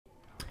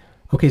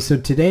Okay, so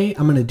today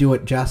I'm going to do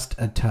it just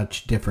a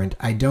touch different.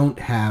 I don't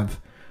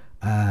have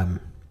an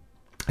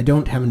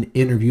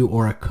interview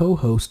or a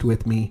co-host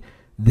with me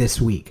this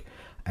week.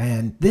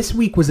 And this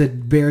week was a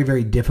very,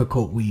 very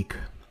difficult week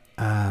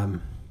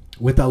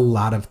with a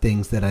lot of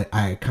things that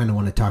I kind of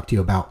want to talk to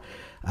you about.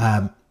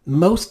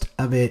 Most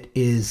of it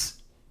is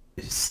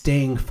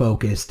staying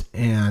focused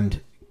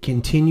and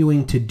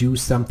continuing to do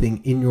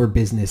something in your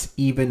business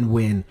even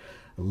when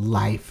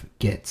life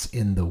gets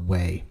in the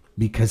way,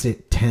 because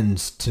it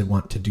tends to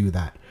want to do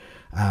that.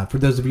 For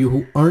those of you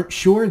who aren't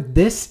sure,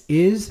 this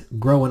is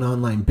Grow an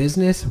Online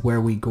Business,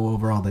 where we go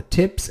over all the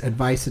tips,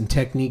 advice, and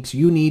techniques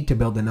you need to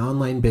build an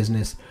online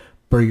business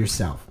for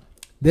yourself.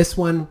 This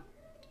one,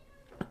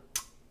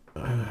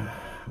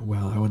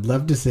 well, I would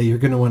love to say you're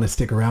going to want to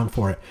stick around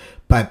for it,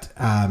 but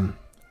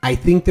I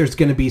think there's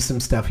going to be some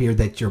stuff here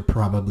that you're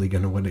probably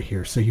going to want to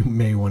hear, so you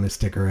may want to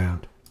stick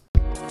around.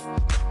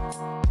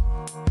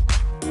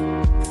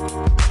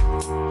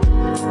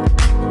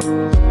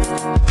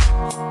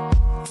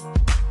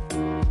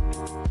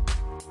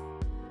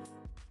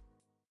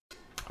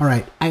 All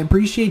right, I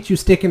appreciate you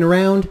sticking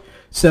around.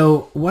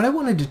 So what I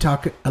wanted to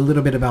talk a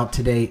little bit about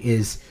today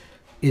is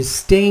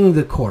staying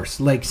the course,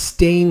 like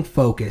staying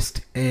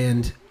focused.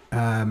 And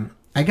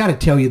I got to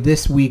tell you,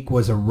 this week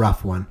was a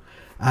rough one.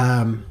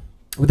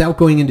 Without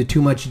going into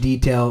too much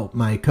detail,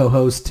 my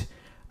co-host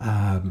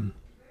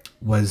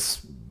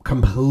was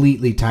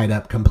completely tied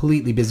up,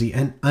 completely busy,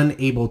 and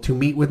unable to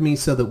meet with me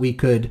so that we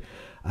could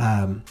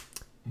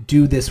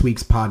do this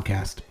week's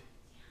podcast.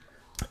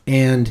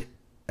 And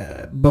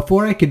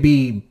before I could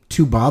be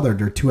too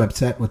bothered or too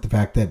upset with the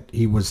fact that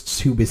he was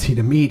too busy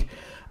to meet,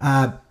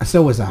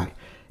 so was I.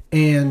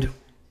 And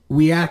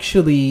we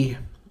actually,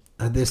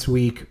 this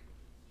week,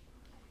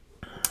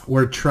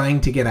 we're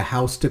trying to get a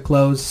house to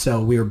close.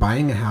 So we were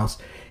buying a house,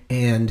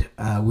 and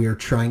we are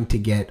trying to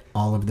get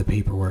all of the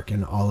paperwork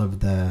and all of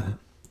the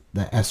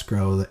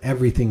escrow,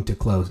 everything to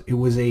close. It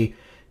was a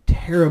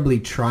terribly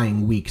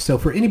trying week. So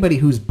for anybody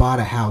who's bought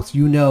a house,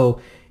 you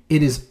know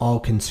it is all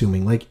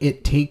consuming. Like,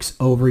 it takes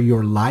over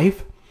your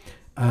life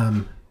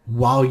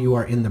while you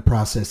are in the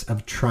process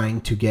of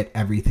trying to get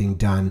everything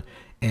done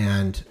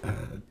and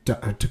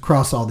to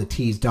cross all the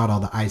T's, dot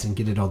all the I's, and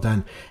get it all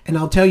done. And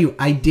I'll tell you,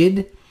 I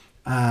did,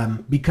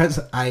 because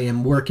I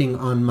am working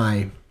on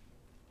my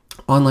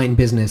online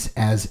business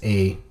as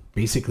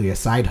basically a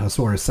side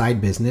hustle or a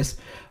side business.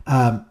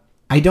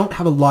 I don't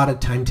have a lot of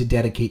time to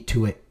dedicate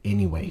to it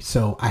anyway.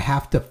 So I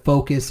have to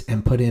focus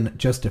and put in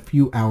just a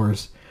few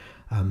hours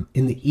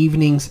in the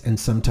evenings and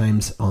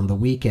sometimes on the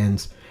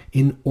weekends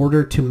in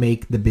order to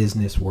make the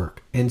business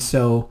work. And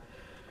so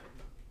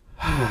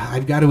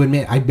I've got to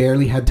admit, I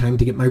barely had time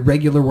to get my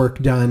regular work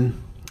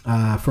done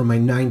from my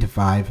 9 to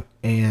 5,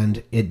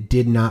 and it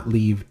did not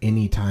leave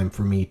any time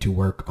for me to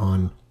work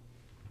on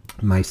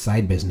my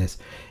side business.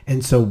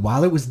 And so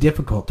while it was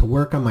difficult to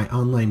work on my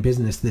online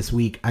business this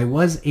week, I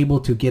was able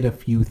to get a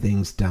few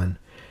things done.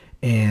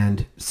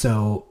 And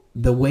so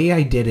the way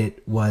I did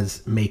it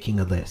was making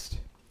a list.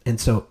 And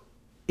so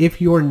if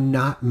you're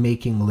not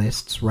making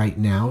lists right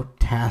now,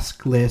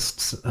 task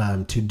lists,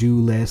 to-do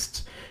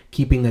lists,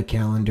 keeping a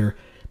calendar,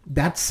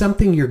 that's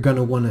something you're going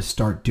to want to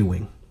start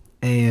doing.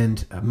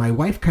 And my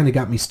wife kind of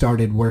got me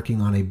started working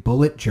on a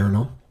bullet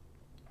journal.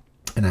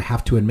 And I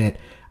have to admit,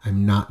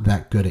 I'm not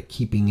that good at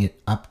keeping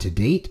it up to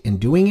date and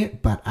doing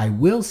it, but I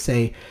will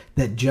say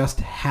that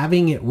just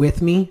having it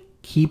with me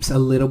keeps a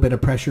little bit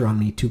of pressure on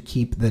me to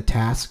keep the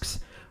tasks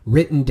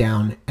written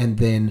down. And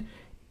then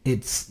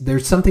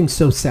there's something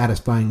so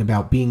satisfying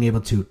about being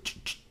able to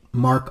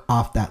mark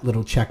off that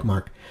little check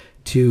mark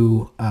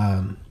to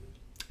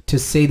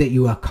say that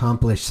you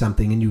accomplished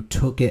something and you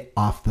took it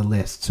off the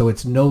list. So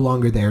it's no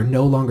longer there,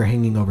 no longer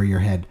hanging over your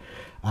head.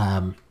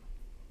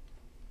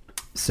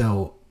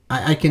 So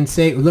I can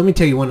say, let me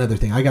tell you one other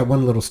thing. I got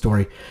one little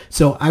story.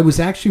 So I was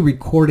actually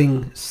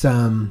recording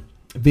some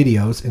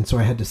videos, and so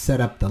I had to set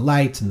up the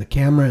lights and the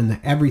camera and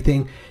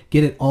everything,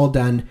 get it all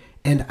done.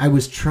 And I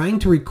was trying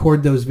to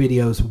record those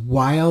videos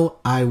while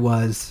I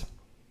was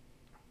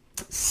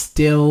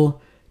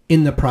still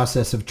in the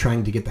process of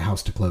trying to get the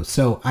house to close.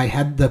 So I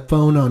had the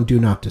phone on Do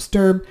Not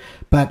Disturb,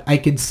 but I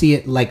could see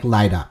it like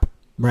light up,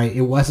 right?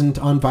 It wasn't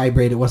on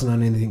vibrate. It wasn't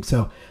on anything.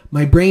 So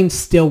my brain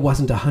still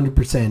wasn't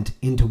 100%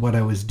 into what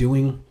I was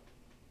doing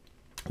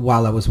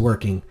while I was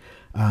working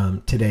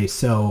today.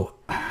 So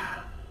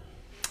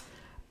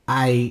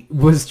I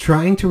was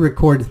trying to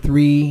record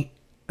three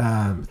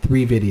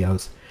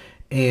videos,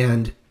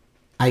 and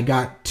I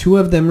got 2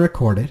 of them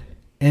recorded.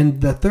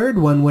 And the third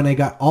one, when I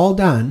got all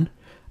done,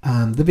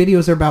 the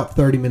videos are about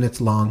 30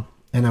 minutes long,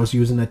 and I was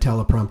using a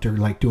teleprompter,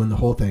 like doing the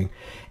whole thing.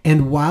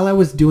 And while I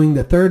was doing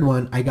the third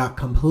one, I got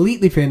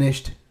completely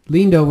finished,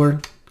 leaned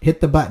over,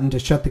 hit the button to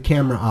shut the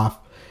camera off,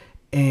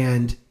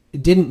 and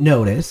didn't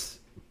notice.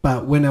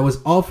 But when I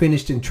was all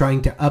finished and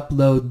trying to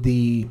upload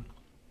the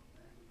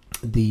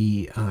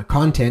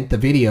content, the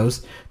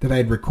videos that I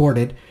had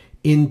recorded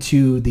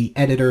into the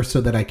editor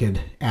so that I could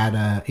add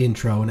a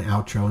intro and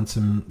outro and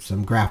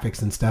some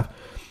graphics and stuff,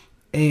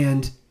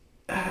 and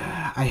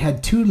I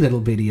had two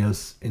little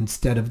videos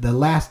instead of the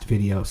last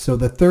video. So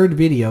the third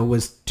video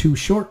was two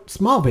short,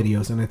 small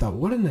videos. And I thought,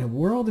 what in the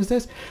world is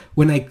this?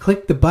 When I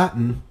clicked the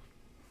button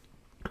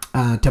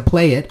to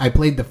play it, I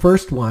played the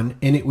first one,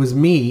 and it was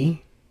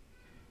me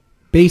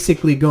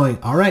basically going,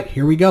 all right,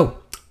 here we go.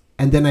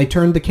 And then I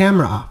turned the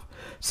camera off.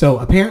 So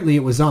apparently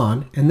it was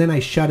on, and then I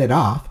shut it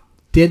off,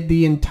 did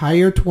the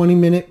entire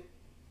 20-minute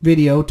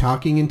video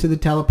talking into the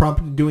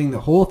teleprompter, doing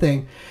the whole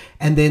thing.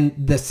 And then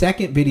the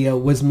second video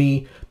was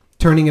me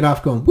turning it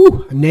off, going,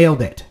 woo, I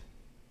nailed it.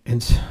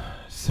 And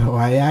so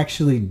I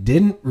actually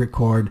didn't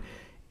record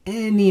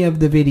any of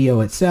the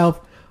video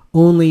itself,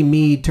 only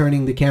me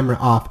turning the camera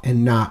off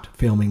and not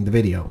filming the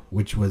video,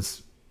 which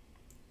was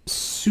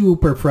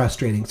super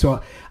frustrating.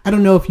 So I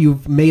don't know if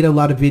you've made a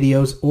lot of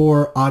videos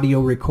or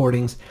audio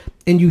recordings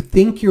and you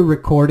think you're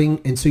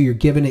recording, and so you're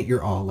giving it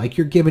your all, like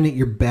you're giving it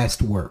your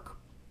best work.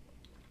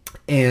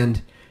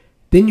 And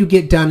then you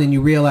get done and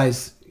you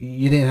realize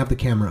you didn't have the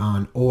camera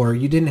on, or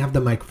you didn't have the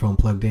microphone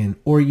plugged in,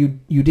 or you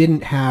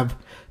didn't have,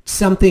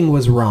 something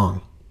was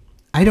wrong.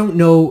 I don't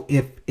know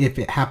if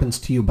it happens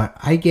to you, but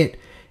I get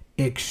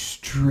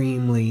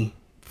extremely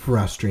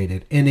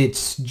frustrated, and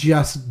it's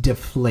just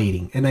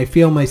deflating, and I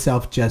feel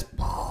myself just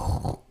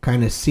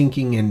kind of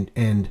sinking,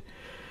 and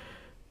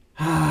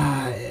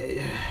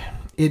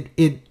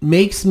it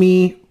makes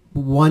me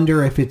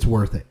wonder if it's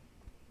worth it.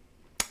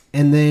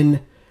 And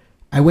then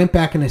I went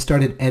back and I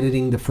started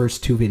editing the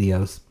first two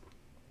videos,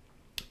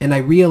 and I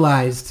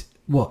realized,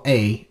 well,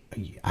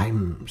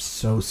 I'm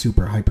so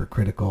super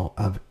hypercritical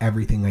of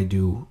everything I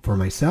do for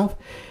myself.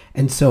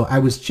 And so I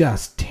was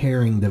just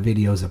tearing the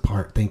videos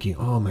apart, thinking,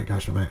 oh my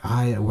gosh,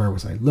 where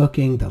was I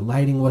looking? The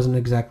lighting wasn't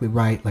exactly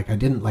right. Like, I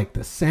didn't like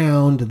the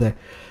sound.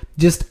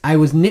 I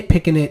was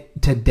nitpicking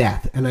it to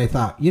death. And I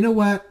thought, you know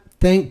what?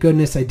 Thank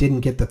goodness I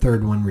didn't get the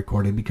third one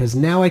recorded, because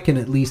now I can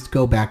at least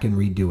go back and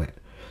redo it.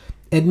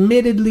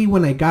 Admittedly,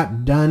 when I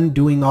got done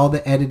doing all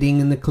the editing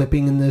and the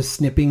clipping and the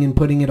snipping and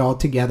putting it all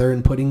together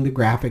and putting the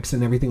graphics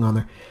and everything on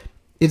there,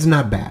 it's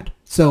not bad.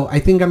 So I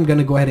think I'm going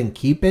to go ahead and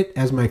keep it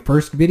as my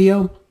first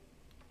video.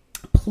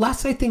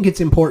 Plus, I think it's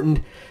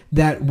important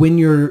that when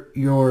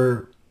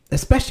you're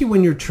especially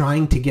when you're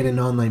trying to get an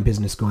online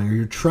business going, or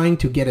you're trying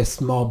to get a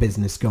small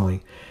business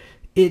going,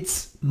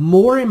 it's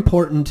more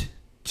important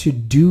to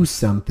do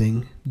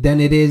something than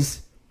it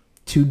is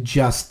to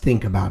just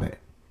think about it,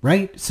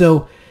 right?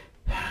 So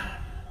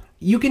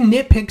you can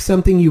nitpick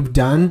something you've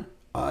done.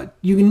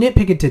 You can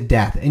nitpick it to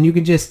death, and you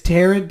can just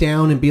tear it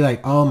down and be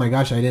like, oh my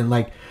gosh, I didn't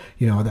like,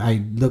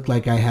 I looked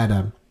like I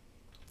had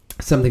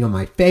something on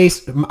my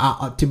face.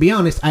 To be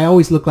honest, I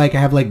always look like I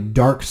have like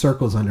dark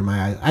circles under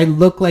my eyes. I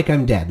look like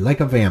I'm dead,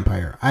 like a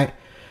vampire.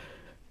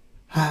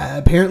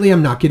 Apparently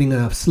I'm not getting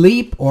enough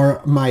sleep,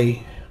 or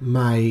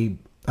my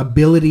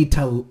ability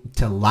to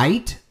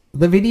light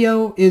the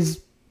video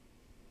is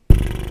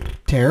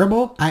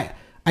terrible.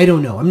 I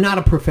don't know. I'm not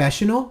a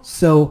professional,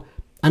 so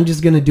I'm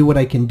just going to do what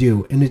I can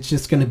do, and it's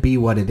just going to be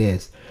what it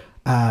is.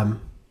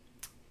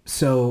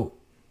 So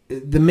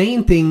the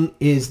main thing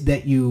is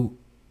that you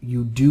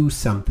do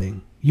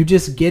something. You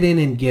just get in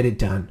and get it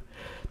done.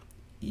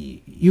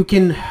 You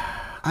can...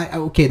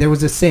 okay, there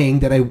was a saying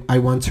that I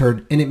once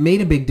heard, and it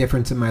made a big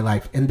difference in my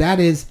life, and that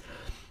is,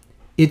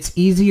 it's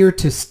easier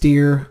to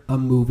steer a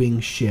moving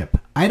ship.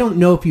 I don't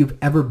know if you've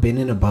ever been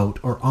in a boat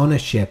or on a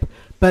ship,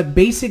 but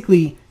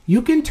basically,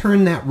 you can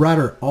turn that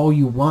rudder all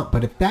you want,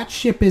 but if that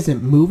ship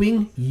isn't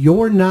moving,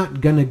 you're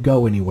not going to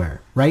go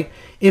anywhere, right?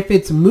 If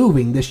it's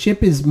moving, the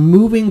ship is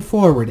moving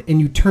forward,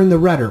 and you turn the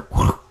rudder,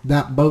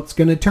 that boat's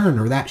going to turn,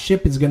 or that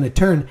ship is going to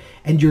turn,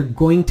 and you're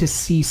going to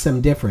see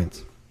some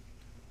difference.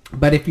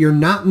 But if you're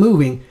not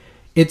moving,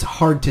 it's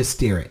hard to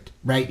steer it,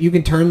 right? You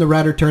can turn the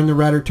rudder,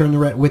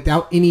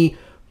 without any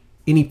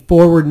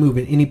forward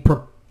movement, any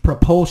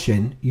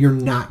propulsion, you're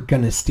not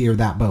going to steer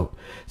that boat.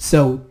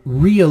 So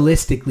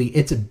realistically,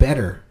 it's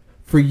better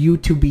for you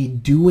to be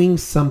doing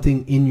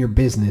something in your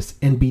business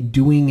and be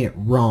doing it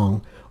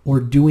wrong, or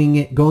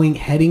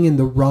heading in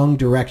the wrong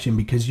direction,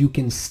 because you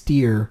can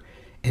steer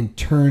and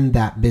turn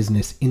that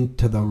business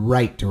into the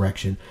right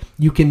direction.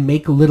 You can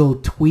make little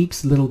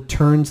tweaks, little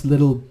turns,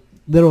 little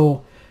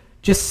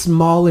just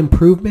small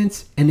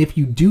improvements, and if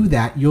you do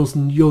that,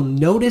 you'll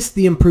notice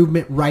the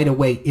improvement right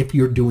away if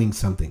you're doing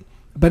something.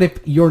 But if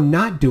you're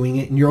not doing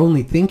it and you're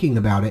only thinking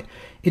about it,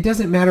 it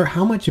doesn't matter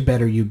how much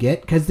better you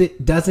get, because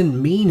it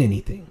doesn't mean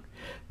anything.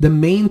 The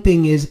main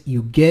thing is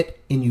you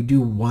get and you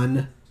do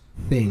one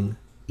thing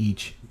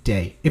each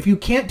day. If you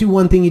can't do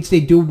one thing each day,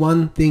 do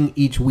one thing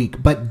each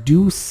week, but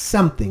do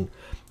something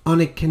on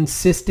a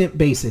consistent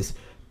basis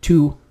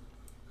to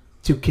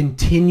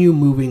continue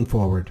moving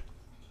forward.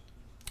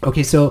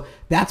 Okay, so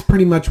that's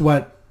pretty much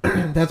what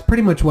I've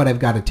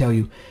got to tell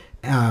you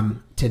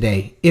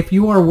today. If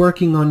you are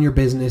working on your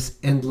business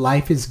and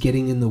life is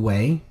getting in the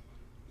way,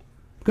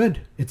 good.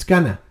 It's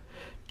gonna.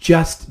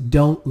 Just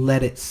don't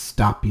let it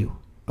stop you.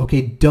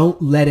 Okay,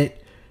 don't let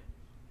it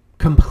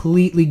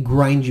completely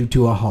grind you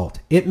to a halt.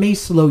 It may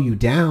slow you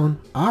down.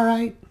 All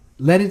right,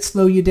 let it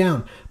slow you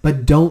down,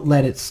 but don't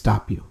let it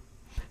stop you.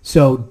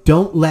 So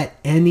don't let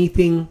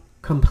anything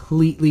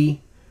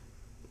completely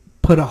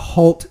put a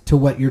halt to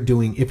what you're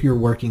doing if you're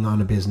working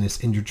on a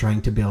business and you're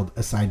trying to build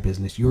a side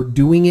business. You're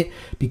doing it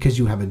because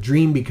you have a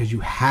dream, because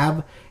you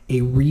have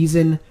a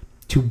reason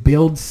to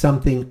build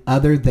something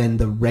other than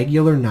the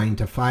regular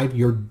 9-to-5.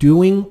 You're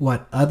doing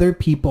what other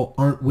people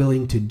aren't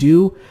willing to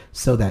do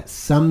so that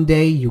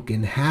someday you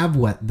can have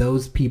what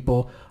those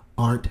people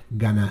aren't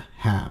gonna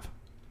have.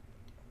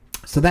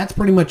 So that's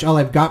pretty much all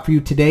I've got for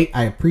you today.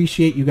 I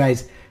appreciate you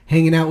guys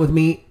hanging out with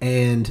me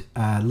and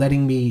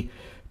letting me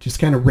just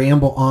kind of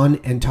ramble on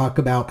and talk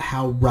about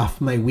how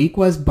rough my week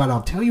was. But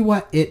I'll tell you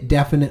what, it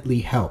definitely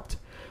helped.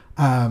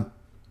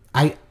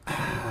 I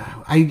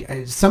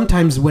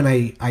sometimes when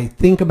I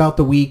think about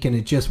the week and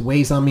it just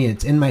weighs on me,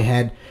 it's in my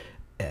head,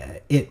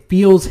 it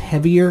feels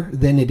heavier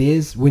than it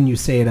is when you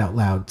say it out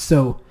loud.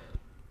 So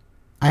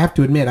I have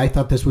to admit, I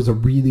thought this was a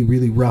really,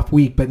 really rough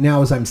week. But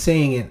now as I'm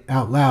saying it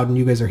out loud and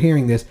you guys are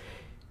hearing this,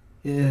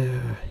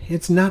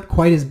 it's not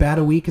quite as bad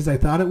a week as I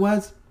thought it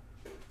was.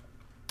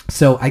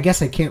 So I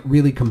guess I can't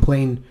really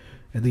complain,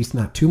 at least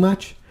not too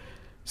much.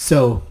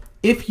 So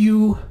if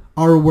you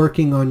are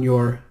working on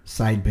your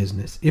side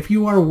business, if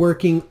you are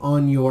working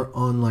on your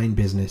online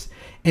business,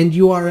 and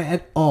you are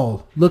at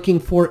all looking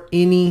for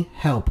any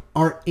help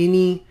or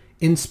any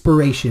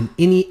inspiration,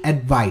 any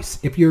advice,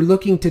 if you're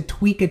looking to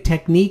tweak a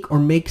technique or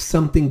make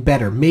something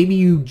better, maybe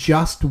you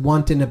just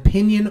want an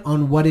opinion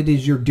on what it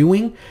is you're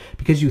doing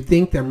because you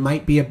think there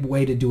might be a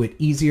way to do it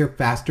easier,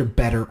 faster,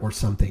 better, or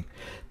something,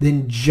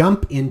 then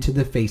jump into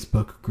the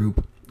Facebook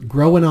group,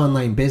 Grow an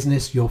Online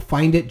Business. You'll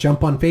find it.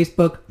 Jump on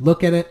Facebook,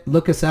 look at it,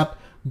 look us up,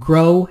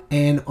 Grow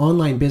an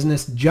Online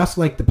Business, just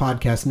like the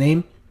podcast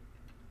name.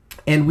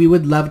 And we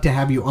would love to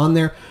have you on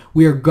there.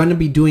 We are going to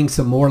be doing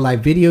some more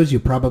live videos. You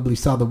probably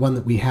saw the one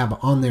that we have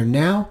on there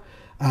now.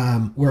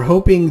 We're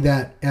hoping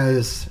that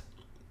as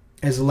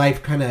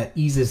life kind of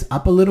eases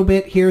up a little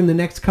bit here in the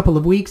next couple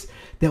of weeks,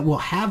 that we'll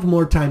have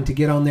more time to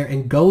get on there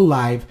and go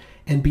live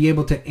and be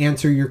able to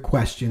answer your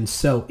questions.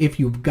 So if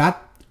you've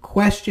got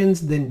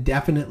questions, then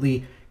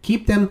definitely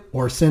keep them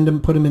or send them,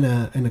 put them in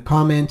a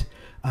comment.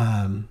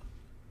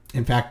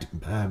 In fact,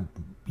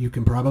 you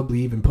can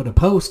probably even put a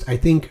post. I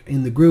think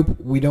in the group,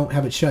 we don't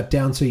have it shut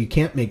down so you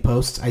can't make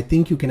posts. I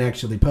think you can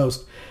actually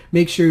post.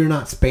 Make sure you're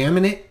not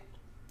spamming it.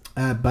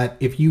 But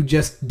if you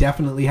just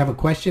definitely have a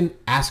question,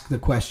 ask the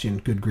question.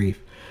 Good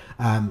grief.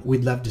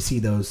 We'd love to see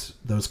those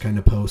kind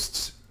of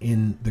posts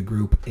in the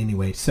group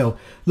anyway. So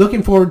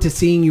looking forward to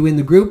seeing you in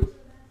the group.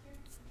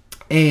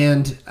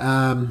 And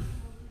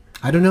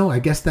I don't know. I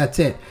guess that's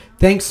it.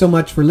 Thanks so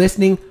much for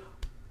listening.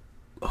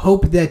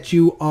 Hope that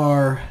you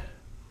are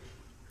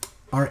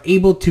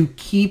able to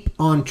keep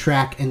on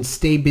track and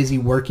stay busy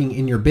working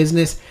in your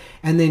business,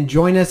 and then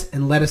join us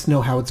and let us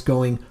know how it's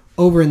going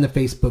over in the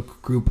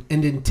Facebook group.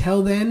 And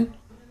until then,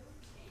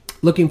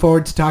 looking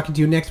forward to talking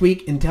to you next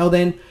week. Until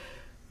then,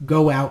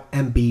 go out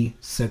and be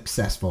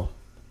successful.